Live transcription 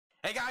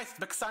Hey guys,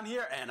 Mecha-san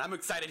here, and I'm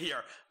excited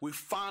here. We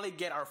finally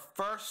get our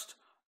first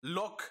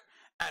look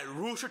at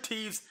Rooster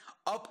Teeth's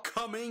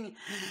upcoming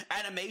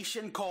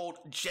animation called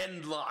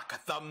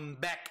Genlock, the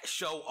mech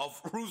show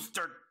of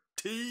Rooster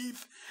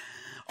Teeth.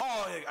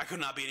 Oh, I could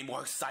not be any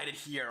more excited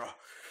here.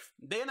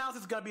 They announced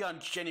it's gonna be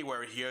on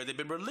January here. They've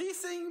been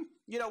releasing,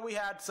 we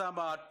had some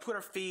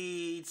Twitter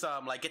feeds,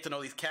 some get to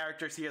know these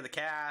characters here, the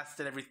cast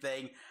and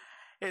everything.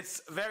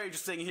 It's very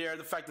interesting here,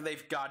 the fact that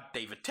they've got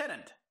David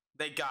Tennant.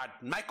 They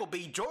got Michael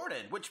B.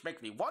 Jordan, which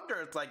makes me wonder,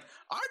 it's like,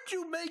 aren't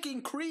you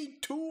making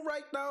Creed 2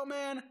 right now,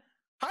 man?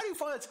 How do you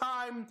find the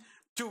time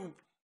to...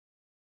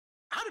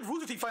 How did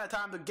Rooster Teeth find the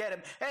time to get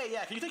him? Hey,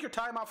 yeah, can you take your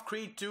time off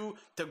Creed 2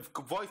 to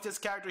voice this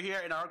character here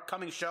in our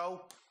upcoming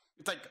show?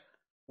 It's like,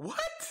 what?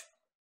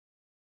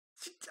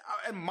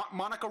 And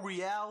Monica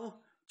Riel?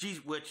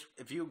 Geez, which,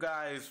 if you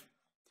guys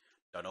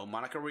don't know who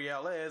Monica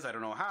Riel is, I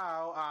don't know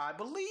how, I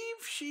believe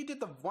she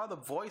did one of the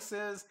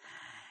voices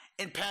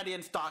in Panty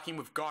and Stocking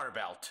with Garter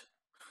Belt.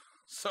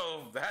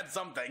 So, that's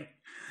something.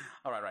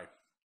 Alright.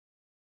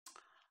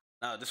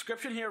 Now, the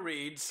description here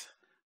reads,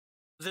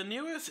 the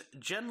newest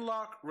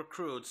Genlock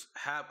recruits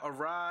have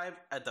arrived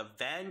at the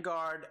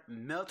Vanguard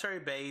military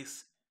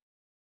base,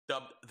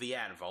 dubbed the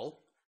Anvil,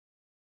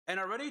 and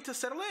are ready to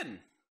settle in.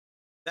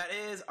 That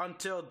is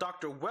until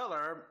Dr.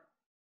 Weller,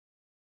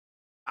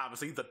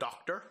 obviously the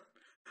doctor,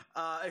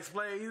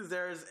 explains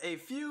there's a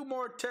few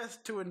more tests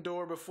to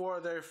endure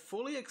before they're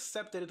fully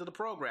accepted into the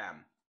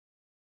program.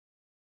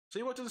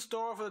 See what's in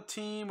store for the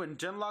team when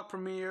Genlock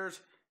premieres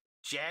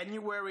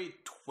January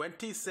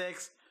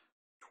 26,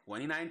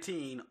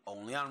 2019,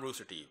 only on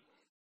Rooster Teeth.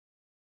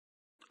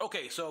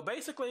 Okay, so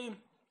basically,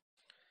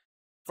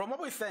 from what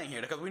we're saying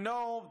here, because we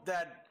know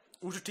that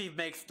Rooster Teeth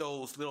makes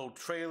those little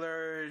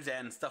trailers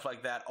and stuff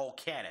like that all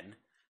canon.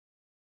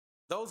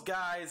 Those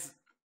guys,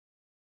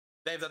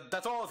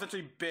 that's all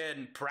essentially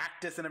been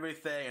practice and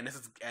everything,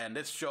 and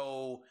this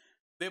show,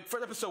 the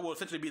first episode will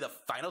essentially be the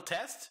final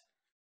test.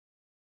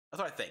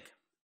 That's what I think.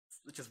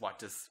 Let's just watch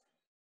this.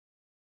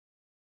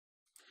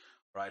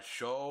 All right,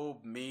 show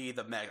me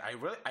the mech.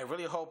 I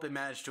really hope they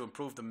manage to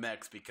improve the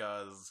mechs,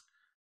 because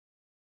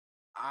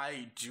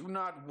I do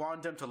not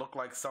want them to look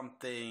like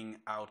something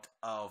out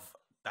of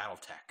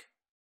BattleTech.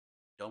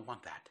 Don't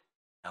want that.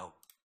 No.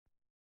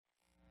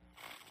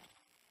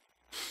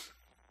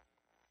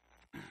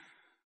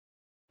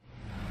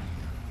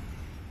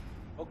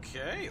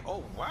 Okay.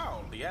 Oh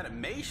wow, the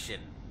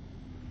animation.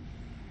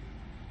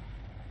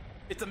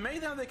 It's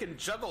amazing how they can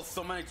juggle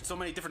so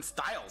many different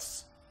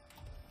styles.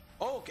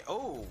 Oh, okay.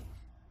 Oh,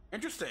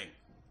 interesting.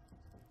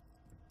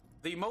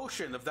 The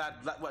motion of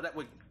that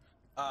would.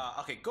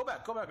 Okay, go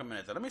back a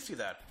minute. Let me see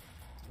that.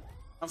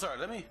 I'm sorry.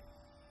 Let me.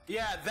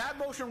 Yeah, that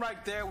motion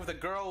right there with the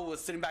girl who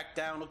was sitting back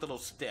down looked a little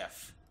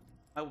stiff.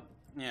 Oh,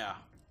 yeah.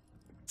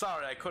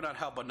 Sorry, I could not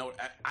help but note.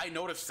 I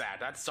noticed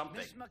that. That's something.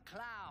 Miss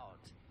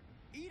McLeod,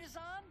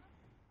 Ida-san,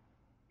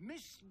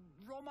 Miss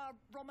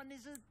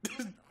Romaniza,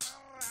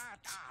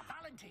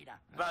 Valentina.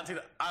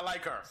 Valentina, I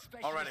like her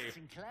already.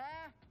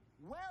 Sinclair,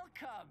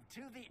 welcome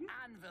to the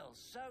Anvil.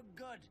 So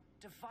good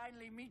to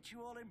finally meet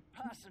you all in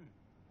person.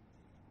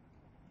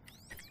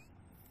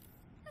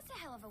 That's a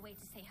hell of a way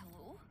to say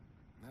hello.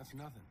 That's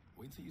nothing.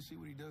 Wait till you see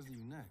what he does to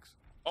you next.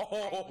 Oh,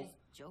 I was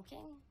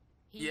joking.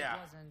 He yeah.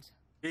 wasn't.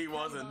 He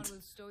Everyone wasn't.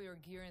 will store your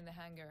gear in the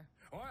hangar.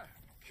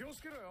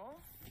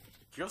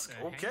 Just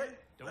okay.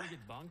 Don't we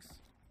get bunks?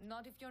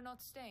 Not if you're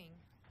not staying.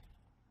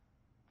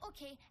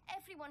 Okay,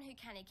 everyone who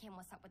can't came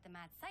what's up with the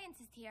mad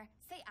scientist here,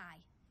 say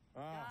aye.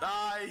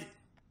 Die.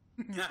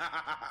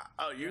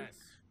 Oh, you? Yes.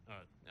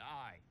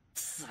 Aye.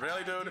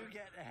 Really, dude? I do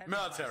get ahead of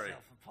Military.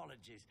 myself.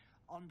 Apologies.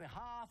 On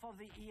behalf of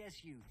the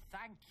ESU,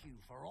 thank you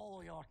for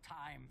all your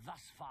time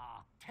thus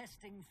far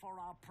testing for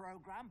our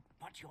program,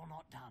 but you're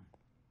not done.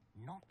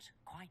 Not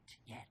quite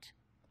yet.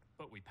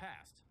 But we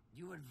passed.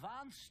 You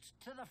advanced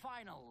to the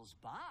finals,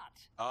 but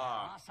there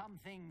are some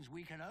things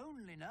we can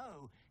only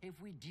know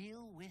if we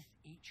deal with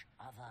each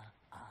other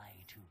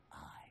eye to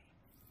eye.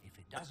 If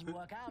it doesn't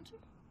work out,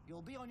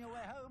 you'll be on your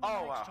way home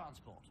in the next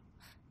transport.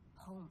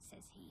 Home,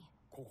 says he.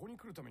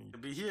 To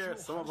be here,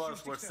 some of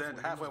us were sent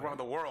halfway around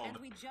the world. And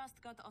we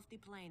just got off the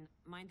plane.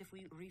 Mind if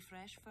we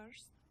refresh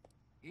first?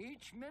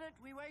 Each minute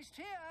we waste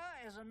here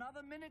is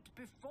another minute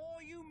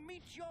before you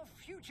meet your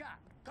future.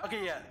 Go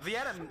Okay, yeah, the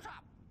suit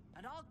up,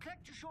 and I'll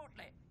collect you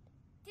shortly.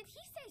 Did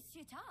he say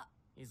suit up?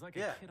 He's like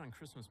Yeah. a kid on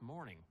Christmas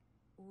morning.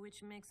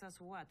 Which makes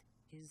us what?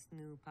 His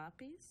new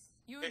puppies?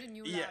 You're the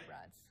new yeah. lab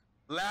rats.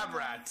 Lab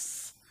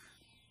rats.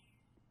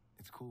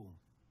 It's cool.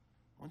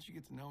 Once you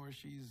get to know her,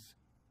 she's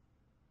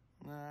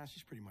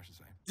pretty much the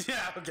same.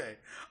 Yeah, okay.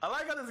 I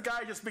like how this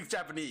guy just speaks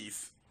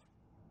Japanese.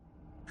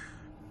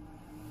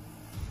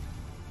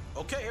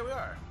 Okay, here we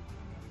are.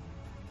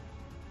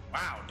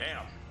 Wow,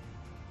 damn.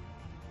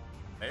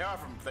 They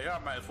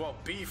might as well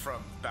be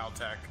from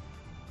Baltech.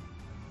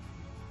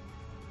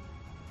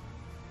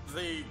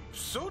 The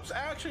suits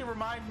actually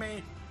remind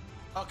me.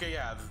 Okay,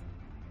 yeah.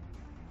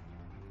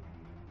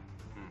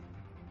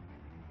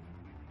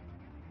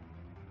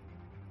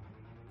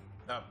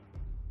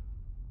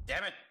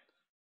 Damn it.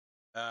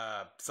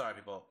 Sorry,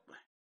 people.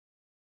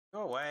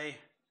 Go away.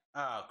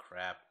 Oh,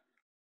 crap.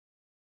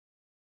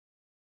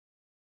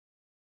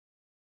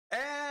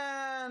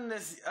 And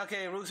this,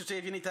 okay, Rooster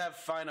Teeth, you need to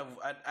find a,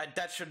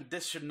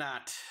 this should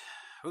not.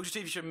 Rooster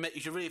Teeth,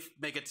 you should really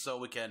make it so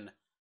we can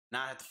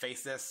not have to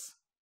face this.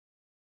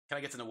 Kind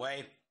of gets in the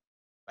way,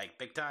 like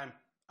big time.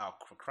 Oh,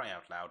 cry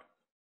out loud.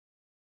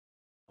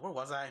 Where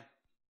was I?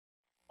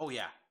 Oh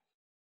yeah.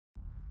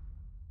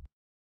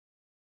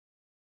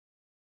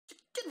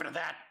 Get rid of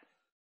that.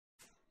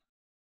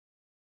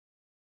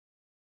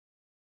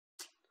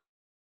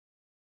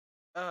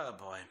 Oh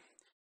boy.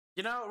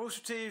 You know,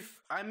 Rooster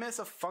Teeth, I miss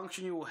a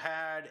function you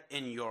had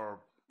in your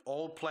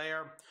old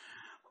player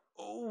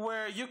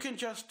where you can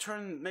just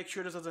make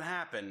sure this doesn't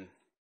happen.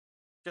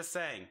 Just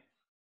saying.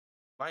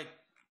 Like,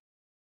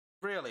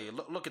 really,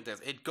 look at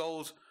this. It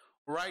goes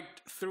right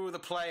through the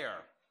player.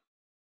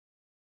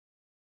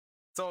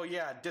 So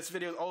yeah, this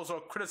video is also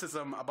a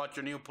criticism about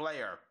your new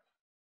player.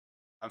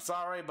 I'm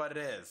sorry, but it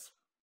is.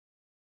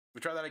 We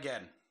try that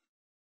again.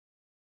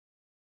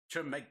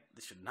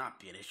 This should not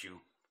be an issue.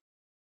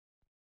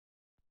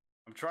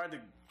 I'm trying to.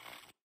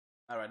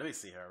 Alright, let me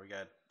see here. We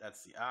got,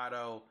 that's the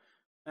auto.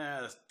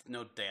 There's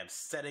no damn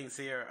settings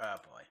here. Oh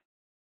boy.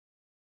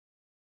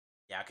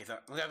 Yeah, okay, so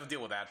we have to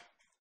deal with that.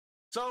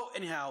 So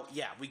anyhow,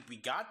 yeah, we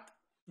got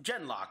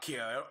Genlock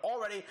here.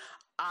 Already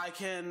I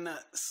can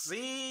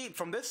see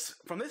from this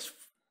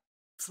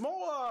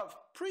small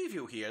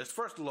preview here, this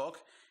first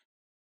look,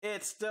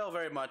 it's still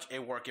very much a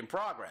work in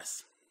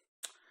progress.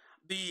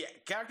 The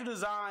character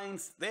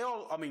designs, the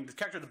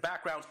character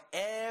backgrounds,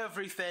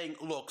 everything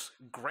looks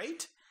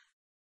great,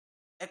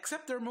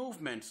 except their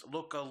movements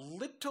look a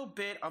little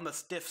bit on the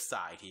stiff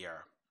side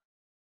here.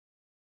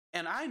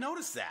 And I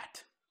noticed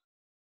that.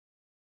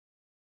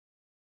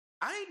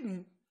 I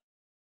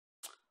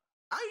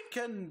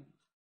can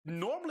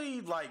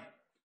normally, like,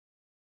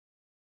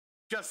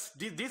 just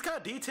these kind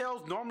of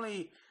details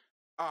normally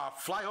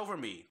fly over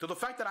me. So the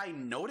fact that I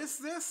notice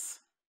this,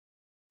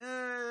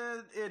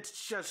 it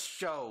just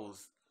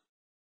shows.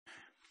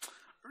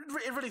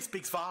 It really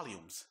speaks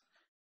volumes.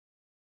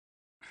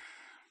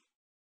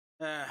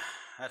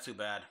 That's too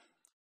bad.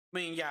 I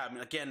mean, yeah. I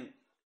mean, again,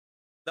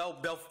 they'll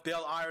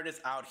iron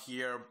this out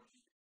here.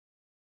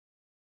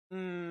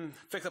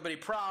 Fix up any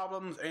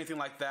problems, anything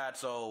like that.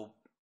 So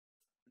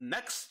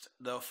next,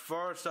 the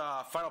first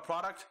final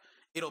product,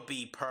 it'll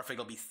be perfect.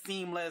 It'll be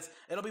seamless.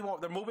 It'll be more.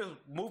 The movement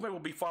will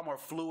be far more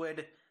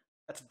fluid.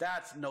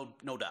 That's no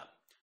doubt.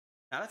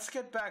 Now let's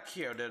get back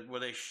here where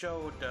they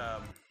showed.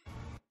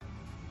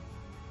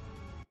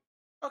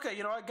 Okay,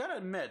 you know, I gotta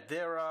admit,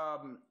 their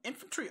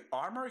infantry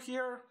armor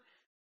here,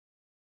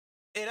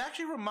 it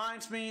actually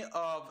reminds me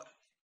of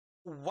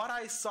what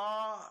I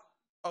saw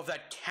of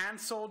that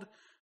canceled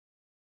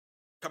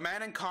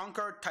Command &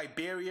 Conquer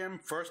Tiberium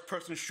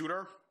first-person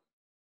shooter.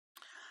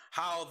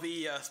 How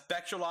the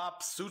Spectral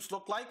Ops suits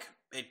look like.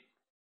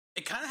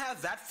 It kind of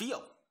has that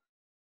feel.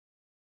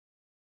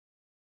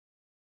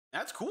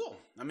 That's cool.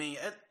 I mean,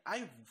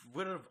 I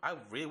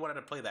really wanted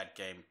to play that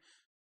game.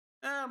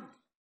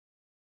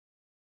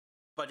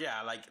 But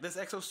yeah, like this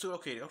exosuit.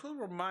 Okay, it also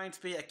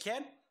reminds me. I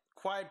can't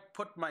quite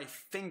put my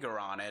finger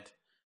on it.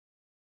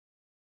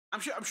 I'm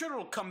sure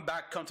it'll come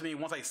to me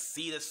once I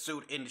see the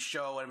suit in the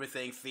show and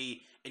everything,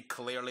 see it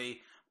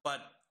clearly.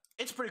 But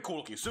it's a pretty cool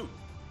looking suit.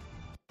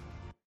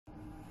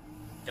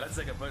 Okay, let's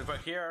take a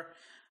look here.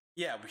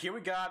 Yeah, here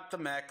we got the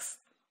mechs.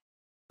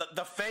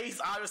 The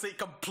face, obviously,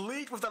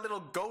 complete with that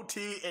little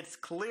goatee. It's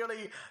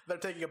clearly they're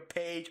taking a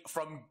page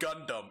from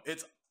Gundam.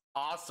 It's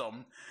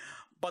awesome.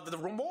 But the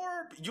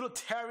more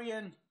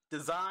utilitarian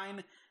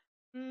design,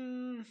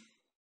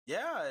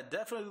 yeah, it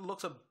definitely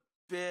looks a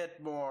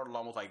bit more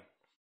almost like,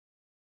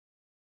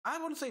 I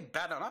wouldn't say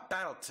not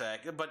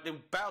Battletech, but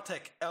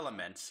Battletech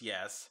elements,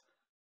 yes.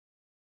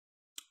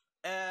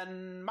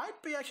 And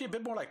might be actually a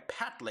bit more like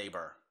Pat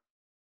Labor.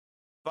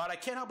 But I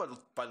can't help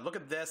but look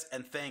at this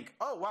and think,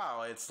 oh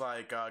wow, it's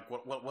like,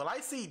 will I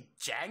see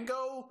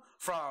Django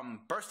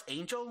from Burst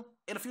Angel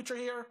in the future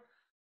here?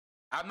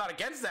 I'm not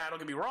against that, don't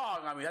get me wrong,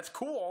 I mean, that's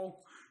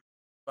cool.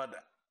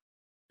 But,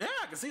 yeah,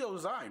 I can see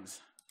those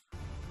designs.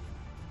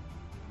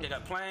 You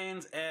got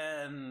planes,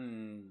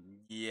 and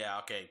yeah,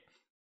 okay.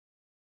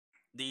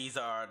 These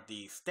are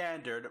the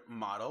standard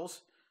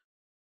models,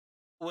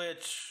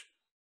 which,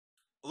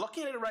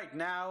 looking at it right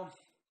now,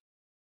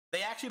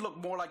 they actually look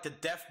more like the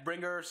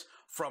Deathbringers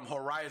from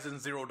Horizon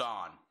Zero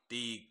Dawn,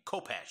 the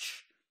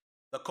Khopesh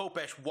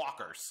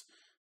walkers,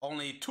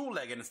 only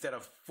 2-legged instead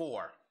of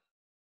 4.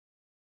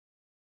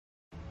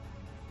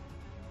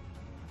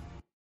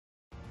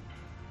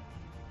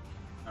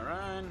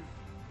 Alright.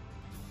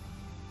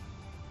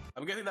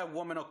 I'm guessing that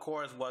woman, of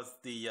course, was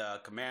the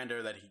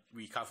commander that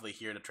we constantly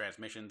hear in the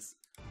transmissions.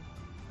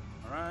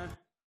 Alright.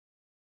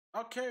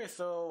 Okay,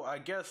 so I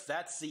guess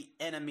that's the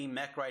enemy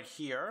mech right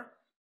here.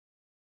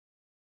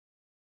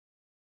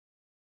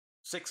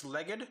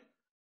 6-legged.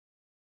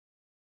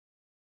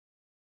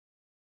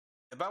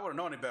 If I would have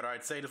known any better,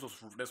 I'd say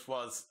this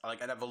was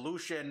like an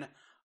evolution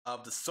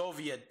of the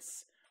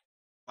Soviets'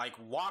 like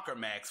walker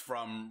mechs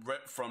from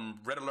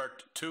Red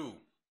Alert 2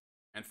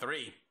 and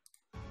 3.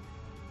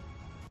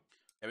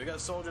 Yeah, we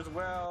got soldiers as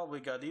well. We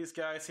got these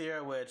guys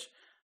here, which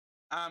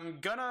I'm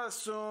gonna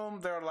assume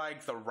they're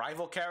like the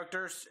rival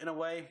characters in a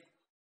way.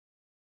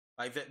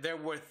 Like they're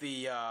with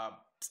the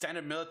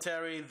standard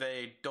military.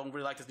 They don't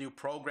really like this new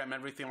program and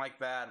everything like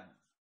that.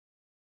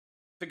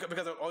 Because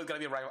there's always gonna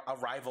be a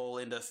rival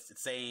in the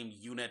same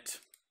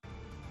unit.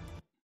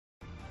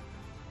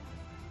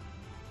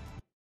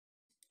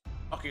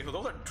 Okay, so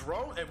those are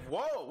drones.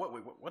 Whoa!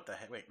 Wait, what the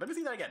heck? Wait, let me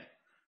see that again.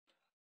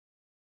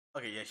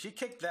 Okay, yeah, she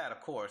kicked that,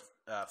 of course.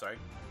 Sorry.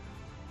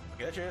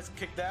 Okay, let's just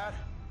kick that.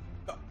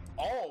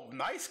 Oh,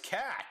 nice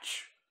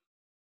catch!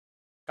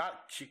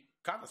 She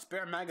got the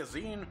spare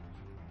magazine.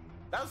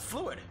 That was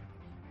fluid.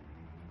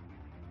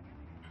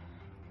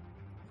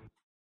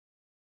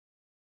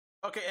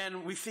 Okay,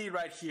 and we see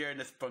right here in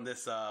this from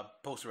this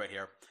poster right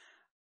here.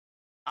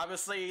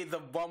 Obviously, the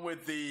one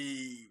with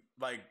the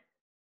like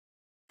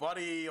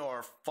bunny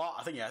or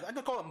I think I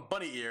can call them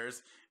bunny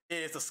ears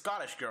is the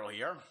Scottish girl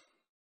here.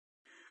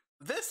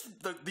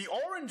 The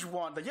orange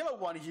one, the yellow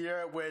one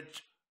here,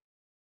 which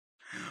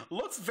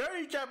looks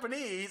very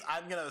Japanese.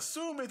 I'm gonna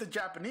assume it's a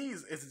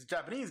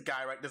Japanese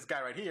guy, right? This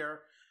guy right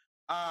here.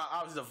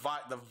 Obviously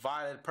the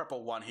violet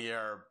purple one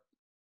here.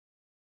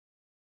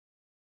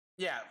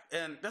 Yeah,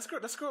 and this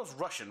girl's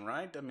Russian,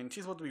 right? I mean,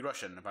 she's supposed to be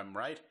Russian, if I'm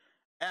right.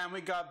 And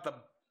we got the.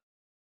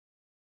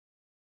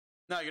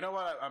 Now you know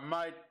what? I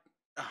might.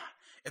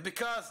 It's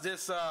because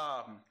this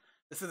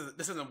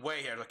isn't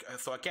way here, like,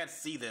 so I can't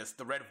see the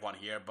red one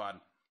here, but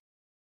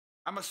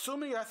I'm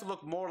assuming it has to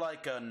look more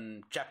like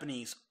a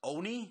Japanese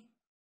Oni.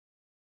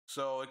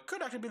 So it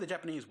could actually be the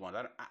Japanese one.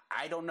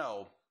 I don't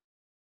know.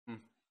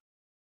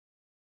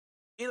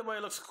 Either way,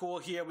 it looks cool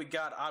here. We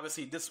got,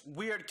 obviously, this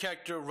weird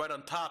character right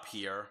on top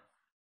here.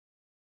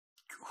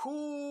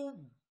 Who,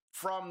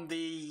 from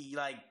the,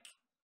 like,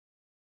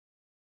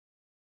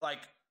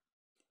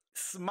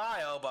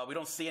 smile, but we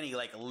don't see any,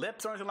 like,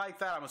 lips or anything like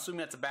that. I'm assuming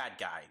that's a bad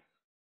guy.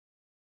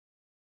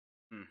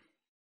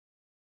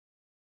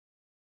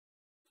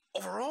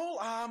 Overall,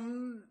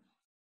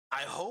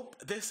 I hope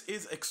this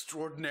is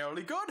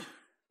extraordinarily good.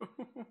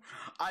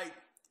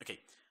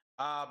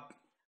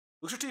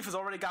 Rooster Teeth has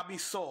already got me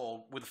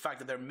sold with the fact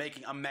that they're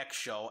making a mech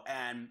show,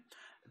 and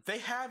they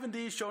have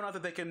indeed shown out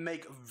that they can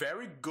make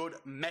very good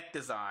mech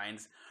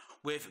designs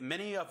with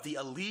many of the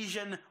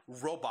Elysian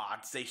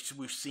robots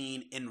we've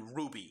seen in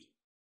Ruby.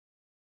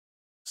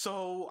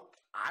 So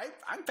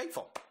I'm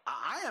faithful.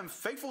 I am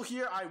faithful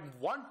here. I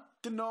want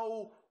to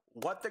know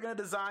what they're going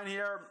to design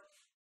here.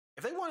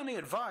 If they want any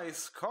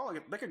advice,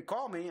 they can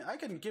call me. I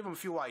can give them a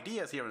few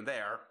ideas here and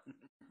there.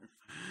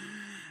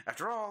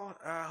 After all,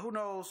 who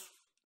knows?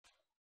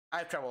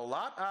 I've traveled a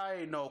lot.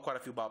 I know quite a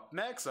few about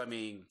mechs. I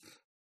mean,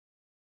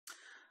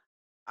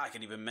 I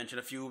can even mention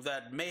a few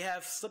that may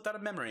have slipped out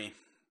of memory.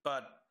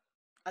 But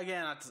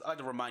again, I'd like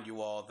to remind you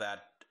all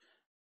that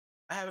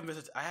I haven't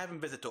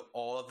visited to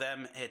all of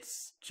them.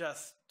 It's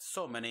just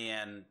so many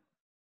and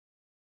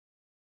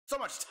so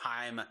much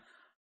time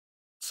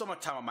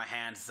on my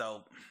hands.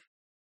 So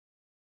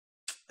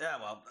yeah,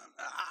 well,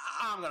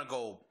 I'm gonna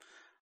go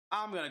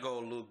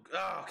look.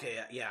 Okay,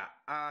 yeah,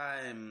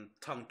 I'm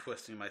tongue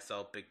twisting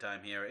myself big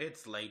time here.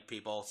 It's late,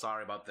 people.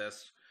 Sorry about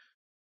this.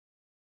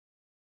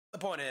 The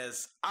point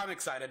is, I'm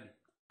excited.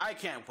 I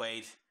can't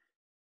wait.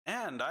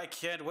 And I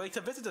can't wait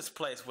to visit this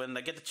place when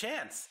I get the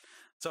chance.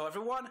 So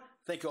everyone,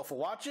 thank you all for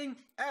watching.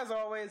 As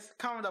always,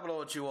 comment down below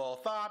what you all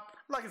thought.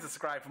 Like and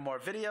subscribe for more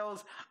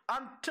videos.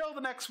 Until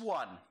the next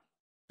one,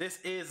 this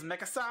is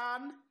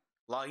Mecha-san,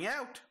 logging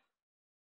out.